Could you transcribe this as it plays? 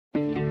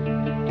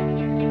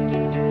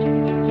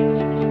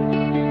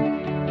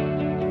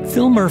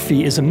Phil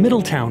Murphy is a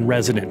Middletown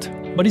resident,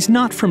 but he's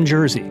not from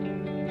Jersey.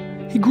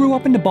 He grew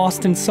up in the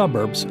Boston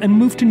suburbs and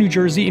moved to New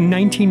Jersey in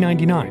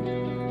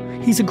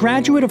 1999. He's a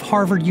graduate of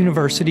Harvard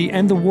University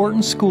and the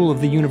Wharton School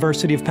of the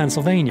University of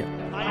Pennsylvania.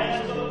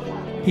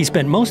 He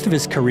spent most of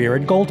his career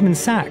at Goldman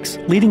Sachs,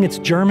 leading its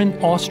German,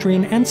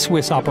 Austrian, and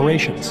Swiss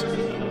operations.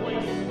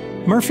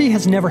 Murphy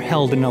has never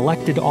held an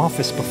elected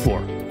office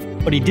before,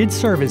 but he did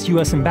serve as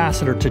U.S.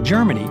 ambassador to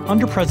Germany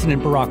under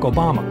President Barack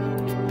Obama.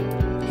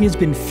 He has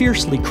been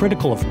fiercely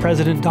critical of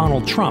President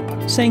Donald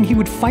Trump, saying he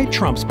would fight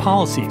Trump's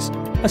policies,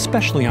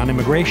 especially on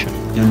immigration.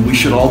 And we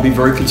should all be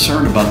very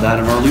concerned about that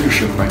in our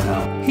leadership right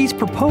now. He's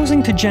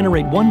proposing to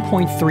generate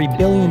 $1.3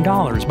 billion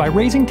by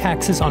raising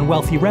taxes on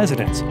wealthy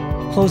residents,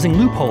 closing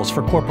loopholes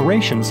for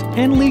corporations,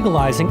 and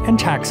legalizing and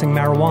taxing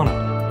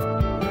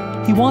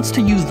marijuana. He wants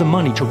to use the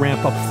money to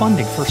ramp up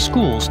funding for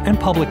schools and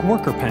public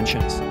worker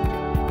pensions.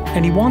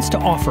 And he wants to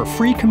offer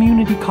free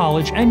community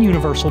college and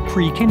universal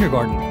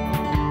pre-kindergarten.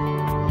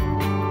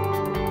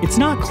 It's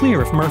not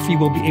clear if Murphy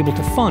will be able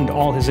to fund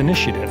all his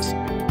initiatives.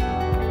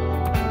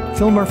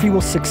 Phil Murphy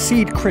will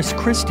succeed Chris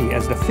Christie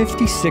as the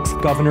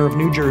 56th governor of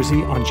New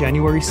Jersey on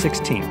January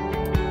 16.